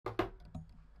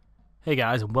Hey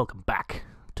guys, and welcome back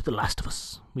to The Last of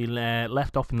Us. We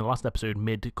left off in the last episode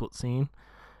mid-cutscene,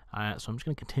 so I'm just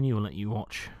going to continue and let you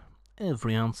watch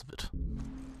every ounce of it.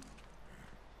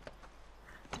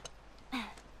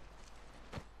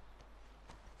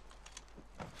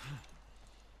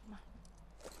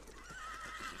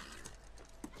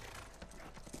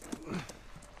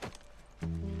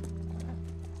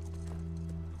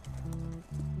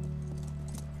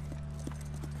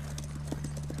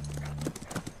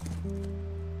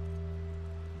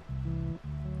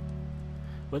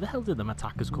 Where the hell did them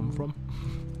attackers come from?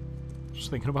 Just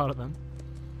thinking about it then.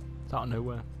 It's out of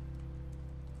nowhere.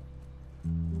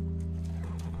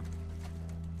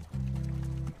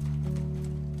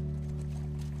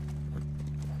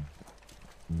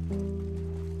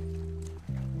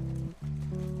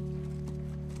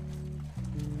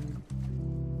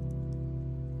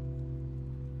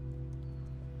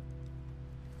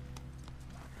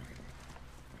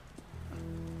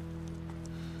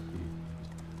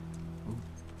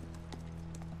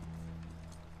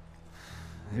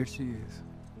 There she is.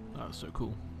 That was so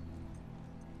cool.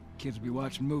 Kids will be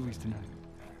watching movies tonight.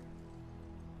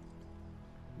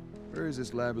 Where is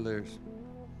this lab of theirs?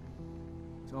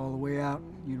 It's all the way out,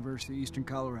 University of Eastern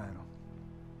Colorado.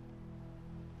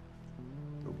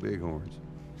 Go Bighorns.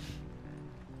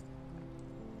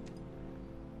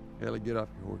 Ellie, get off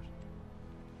your horse.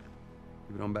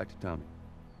 Give it on back to Tommy.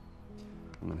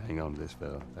 I'm gonna hang on to this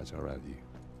fella, if that's all right with you.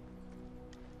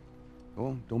 Go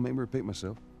on, don't make me repeat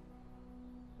myself.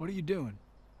 What are you doing?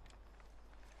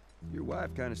 Your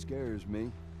wife kind of scares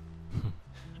me.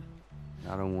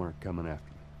 I don't want her coming after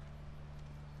me.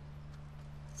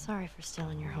 Sorry for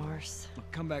stealing your horse.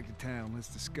 Look, come back to town. Let's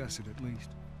discuss it at least.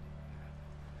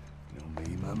 You know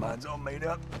me, my mind's all made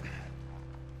up.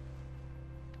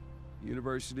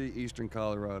 University, Eastern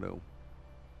Colorado.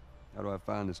 How do I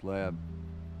find this lab?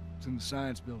 It's in the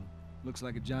science building. Looks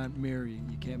like a giant mirror. You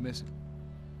can't miss it.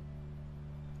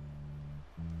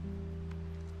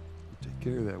 Take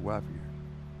care of that wife of yours.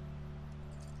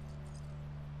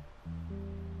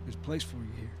 There's a place for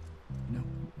you here, you know?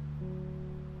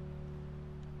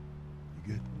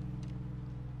 You good?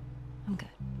 I'm good.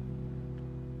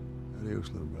 Adios,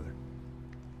 little brother.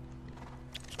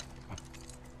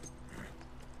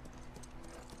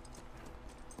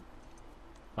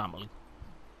 Family.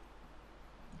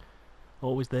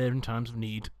 Always there in times of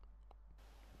need.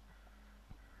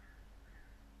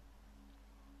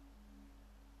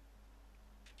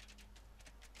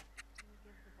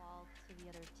 Give the ball to the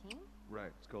other team,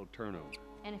 Right, it's called turnover.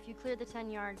 and if you clear the 10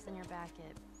 yards, then you're back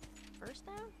at first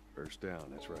down? First down,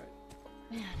 that's right.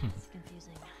 Man, it's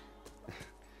confusing.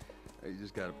 Hey, you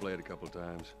just gotta play it a couple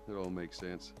times. It all makes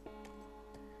sense.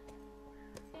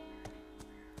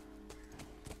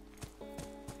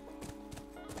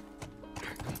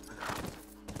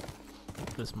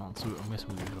 This monster, I'm guessing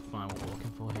we're going to find what we're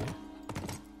looking for here.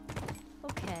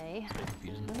 Okay. It's a bit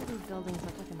confusing. None of these buildings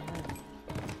look like a movie.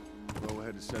 Well, we'll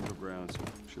head to Central Grounds.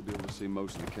 Should be able to see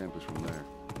most of the campus from there.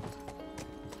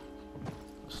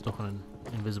 Stuck on an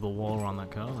invisible wall around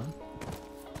that car then.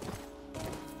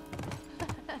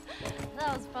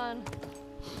 That was fun.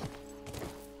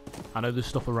 I know there's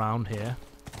stuff around here,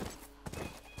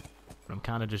 but I'm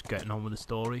kind of just getting on with the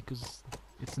story because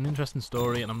it's an interesting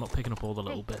story and I'm not picking up all the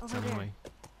little Hey, bits over there. anyway.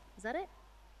 Is that it?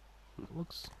 It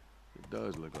looks It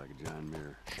does look like a giant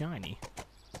mirror. shiny.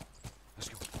 Let's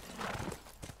go.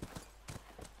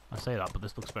 I say that, but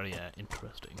this looks very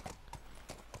interesting.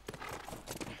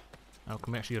 Oh,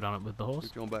 can we actually go down it with the horse?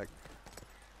 Keep going back.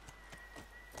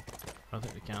 I don't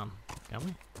think we can. Can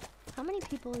we? How many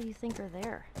people do you think are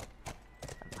there?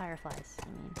 Fireflies, I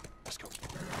mean. Let's go.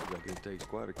 Looks like it takes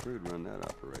quite a crew to run that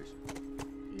operation.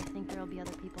 You think there'll be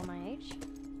other people my age?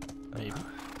 Maybe.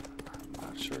 I'm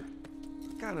not sure.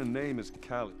 What kind of name is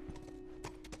Callie?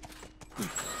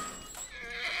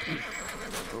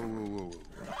 Whoa, whoa, whoa,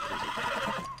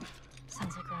 whoa.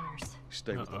 Sounds like runners.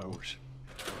 Stay with the Uh-oh. horse.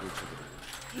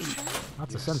 You sure?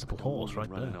 That's a Yes, sensible I don't want horse you right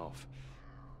running there. off.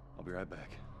 I'll be right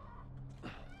back.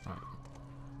 Right.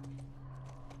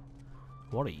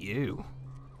 What are you?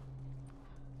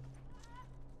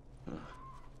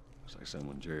 Looks like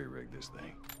someone jerry-rigged this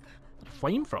thing. A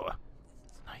flamethrower.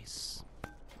 Nice.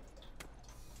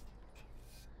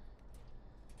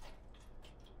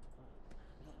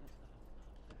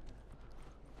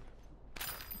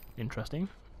 Interesting.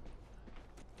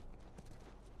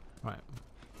 Right.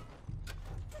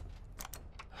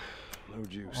 No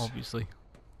juice. Obviously.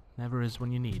 Never is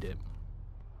when you need it.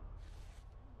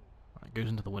 Right, it goes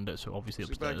into the window, so obviously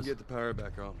See if I can upstairs. get the power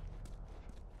back on.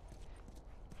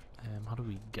 How do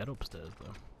we get upstairs,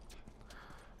 though?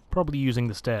 Probably using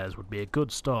the stairs would be a good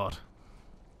start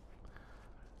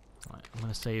Right, I'm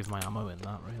gonna save my ammo in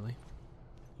that, really.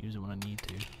 Use it when I need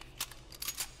to.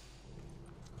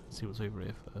 Let's see what's over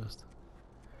here first.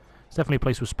 It's definitely a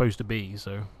place we're supposed to be,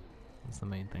 so that's the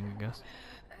main thing, I guess.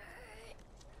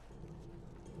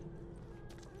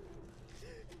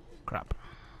 Crap.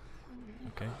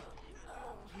 Okay.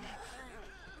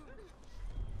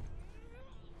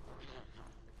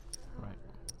 Right.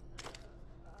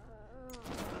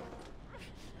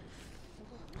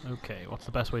 Okay, what's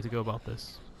the best way to go about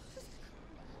this?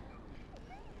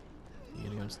 You're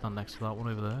gonna go and stand next to that one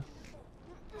over there.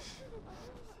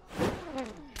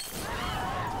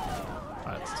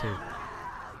 Right, that's 2.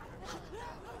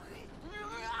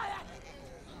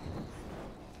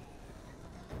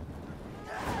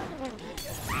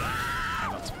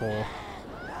 And that's 4.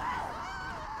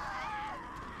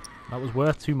 That was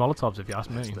worth 2 Molotovs if you ask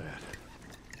me.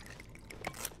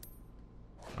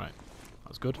 Right,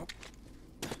 that's good.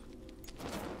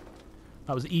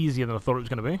 That was easier than I thought it was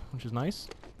going to be, which is nice.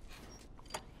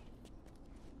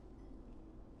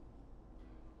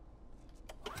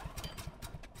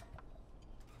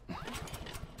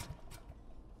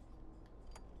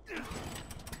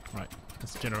 Right,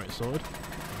 let's generate a sword.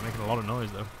 They're making a lot of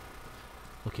noise though.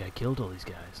 Lucky I killed all these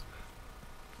guys.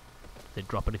 They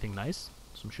drop anything nice?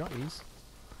 Some shotties.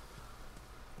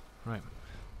 Right.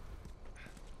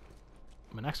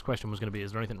 My next question was going to be,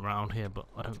 is there anything around here? But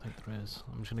I don't think there is.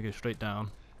 I'm just going to go straight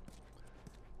down.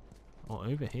 Oh,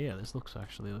 over here. This looks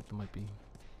actually like there might be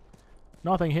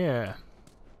nothing here.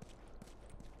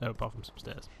 No, apart from some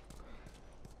stairs.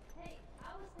 Hey,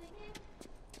 I was thinking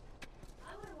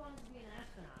I would have wanted to be an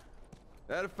astronaut.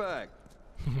 That a fact.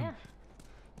 Yeah.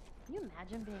 Can you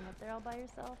imagine being up there all by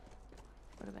yourself?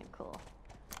 Would have been cool.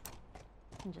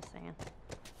 I'm just saying.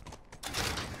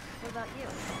 What about you?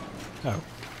 Oh.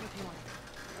 What do you want?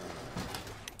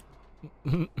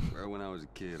 Well, when I was a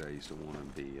kid, I used to want to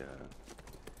be a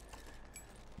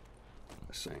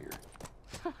singer.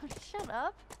 Shut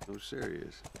up. No,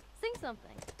 serious. Sing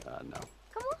something. No,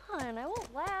 Come on, I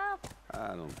won't laugh.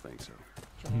 I don't think so.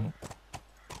 Joel,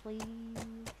 please.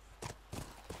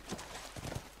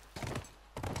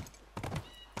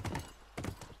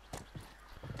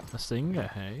 A singer,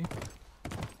 hey?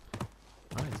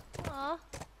 Right. Aw, are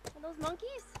those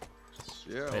monkeys?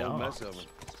 Yeah, They a whole are. mess of them.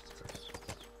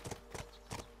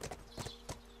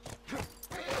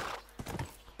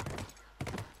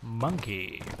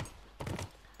 Monkey.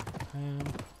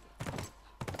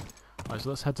 Right, so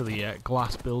let's head to the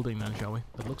glass building then, shall we?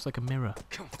 That looks like a mirror.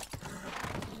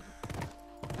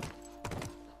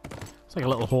 It's like a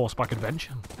little horseback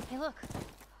adventure. Hey, look.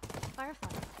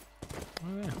 Fireflies.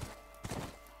 Oh yeah.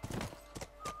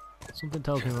 Something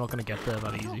tells me we're not going to get there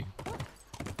that easy.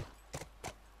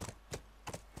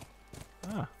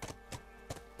 Ah.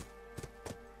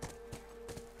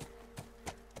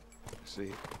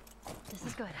 See, This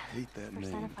is good. I hate that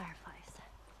First sign name. of fireflies.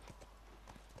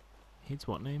 Hates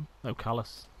what name? Oh,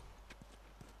 Callus.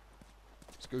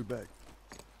 Scoot back.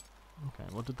 Okay,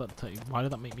 what did that tell you? Why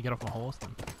did that make me get off my horse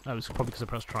then? That was probably because I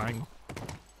pressed triangle.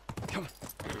 Come on.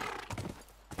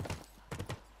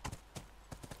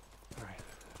 All right,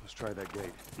 let's try that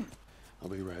gate. I'll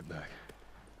be right back.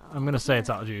 I'm going to say it's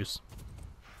out of juice.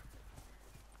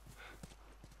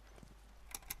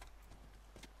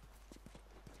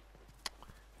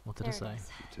 What did There it say? is.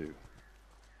 2.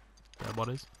 What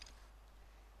is?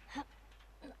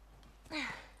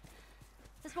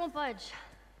 This won't budge.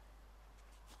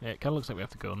 Yeah, it kind of looks like we have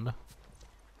to go under. Is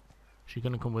she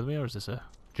going to come with me, or is this a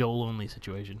Joel only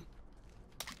situation?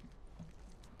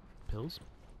 Pills?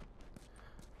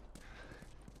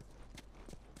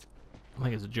 I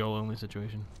think it's a Joel only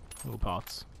situation. Little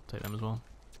parts. Take them as well.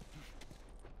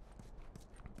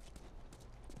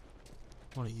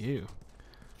 What are you?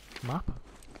 Map?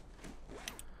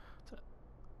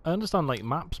 I understand like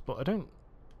maps, but I don't...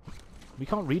 We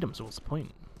can't read them, so what's the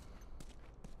point?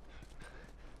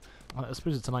 I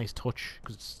suppose it's a nice touch,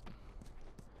 cause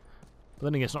but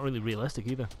then again, it's not really realistic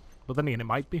either. But then again, it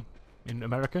might be in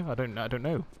America. I don't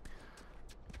know.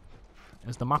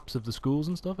 There's the maps of the schools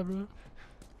and stuff everywhere.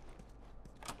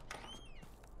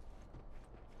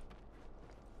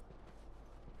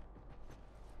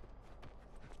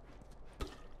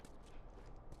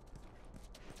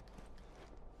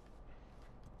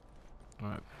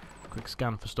 Alright, quick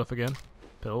scan for stuff again.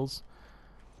 Pills.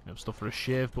 We have stuff for a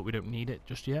shiv, but we don't need it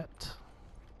just yet.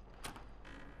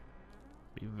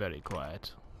 Be very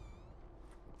quiet.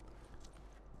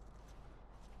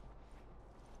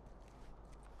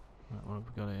 Right, what have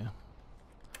we got here?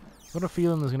 I've got a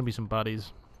feeling there's going to be some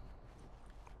baddies.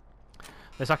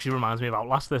 This actually reminds me of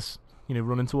Outlast, this. You know,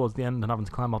 running towards the end and having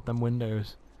to climb up them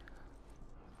windows.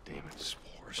 Damn it,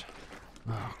 spores.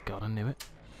 Oh god, I knew it.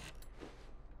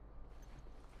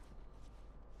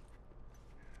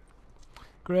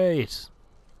 Great.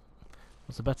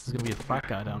 What's the bet there's gonna be a fat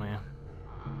guy down here?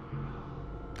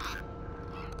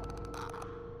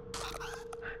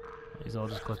 These are all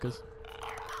just clickers.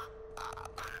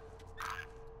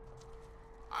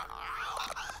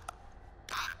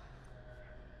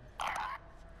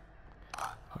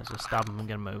 Let's just stab him and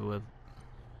get him over with.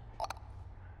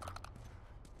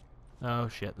 Oh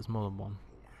shit, there's more than one.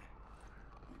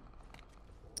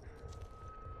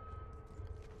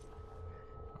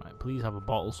 Right, please have a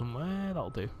bottle somewhere.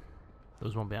 That'll do. There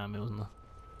was one behind me, wasn't there?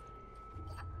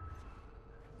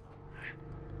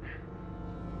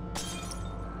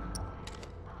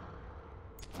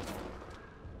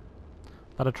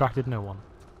 That attracted no one.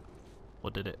 Or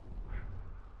did it?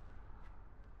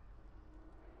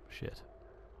 Shit.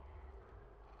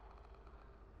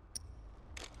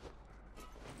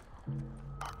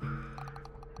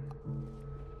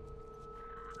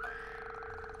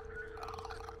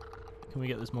 Can we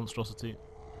get this monstrosity?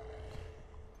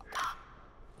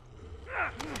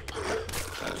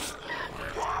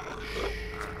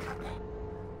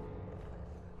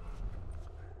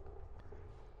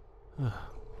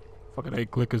 Fucking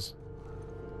hate clickers.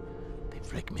 They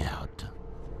freak me out.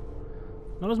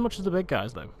 Not as much as the big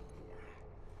guys though.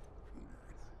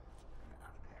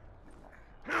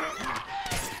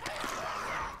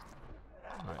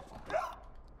 Right.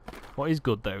 What is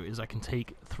good though is I can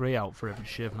take 3 out for every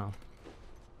shiv now.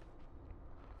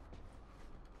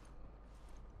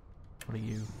 What are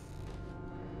you?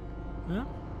 Yeah,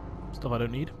 stuff I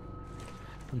don't need.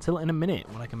 Until in a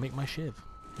minute when I can make my shiv.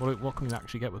 What can we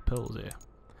actually get with pills here?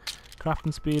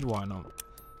 Crafting speed, why not?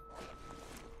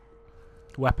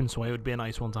 Weapon sway would be a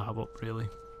nice one to have up, really.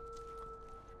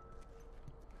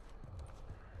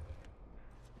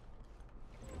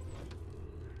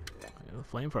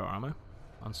 Flamethrower ammo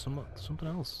and something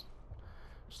else.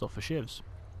 Stuff for shivs.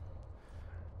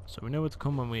 So we know where to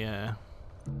come when we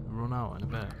run out in a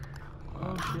bit.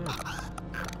 Oh shit.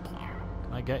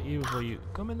 Can I get you before you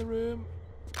come in the room?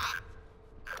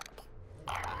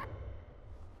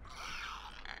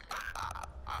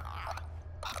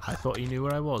 I thought you knew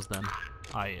where I was then.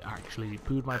 I actually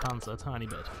pooed my pants a tiny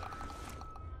bit.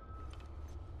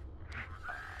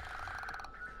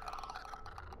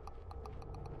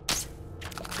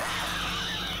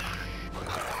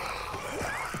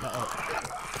 Uh-oh.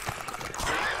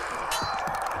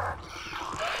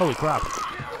 Holy crap.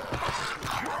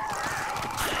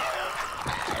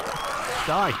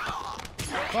 Die!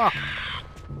 Fuck!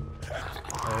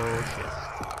 Oh shit.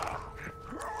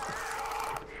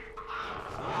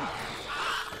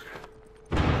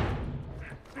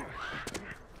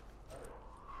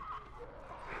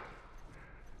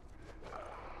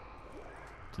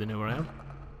 Do they know where I am?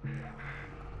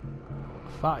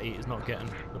 Fatty is not getting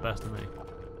the best of me.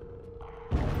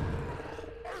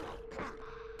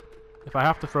 If I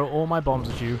have to throw all my bombs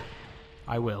at you,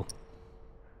 I will.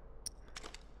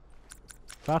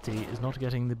 Fatty is not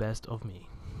getting the best of me.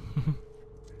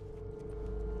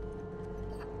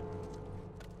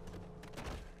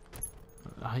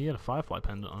 He had a firefly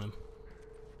pendant on him.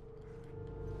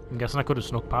 I'm guessing I could have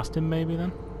snuck past him maybe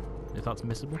then, if that's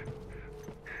missable.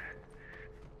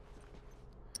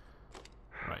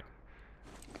 Right.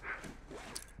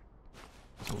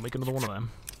 So we'll make another one of them.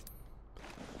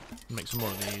 Make some more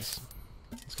of these.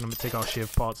 It's going to take our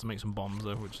shiv parts and make some bombs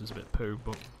though, which is a bit poo,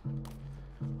 but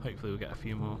hopefully we'll get a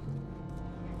few more.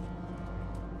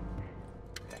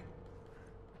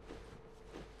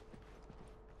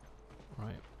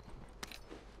 Right.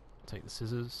 Take the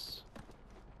scissors.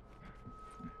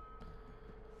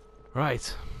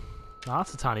 Right. Now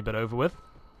that's a tiny bit over with.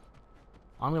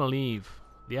 I'm going to leave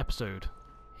the episode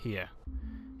here.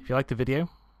 If you liked the video,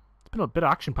 it's been a bit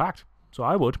action-packed, so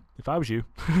I would, if I was you,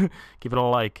 give it a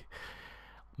like.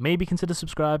 Maybe consider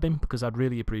subscribing, because I'd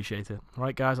really appreciate it.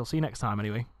 Alright guys, I'll see you next time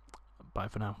anyway. Bye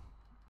for now.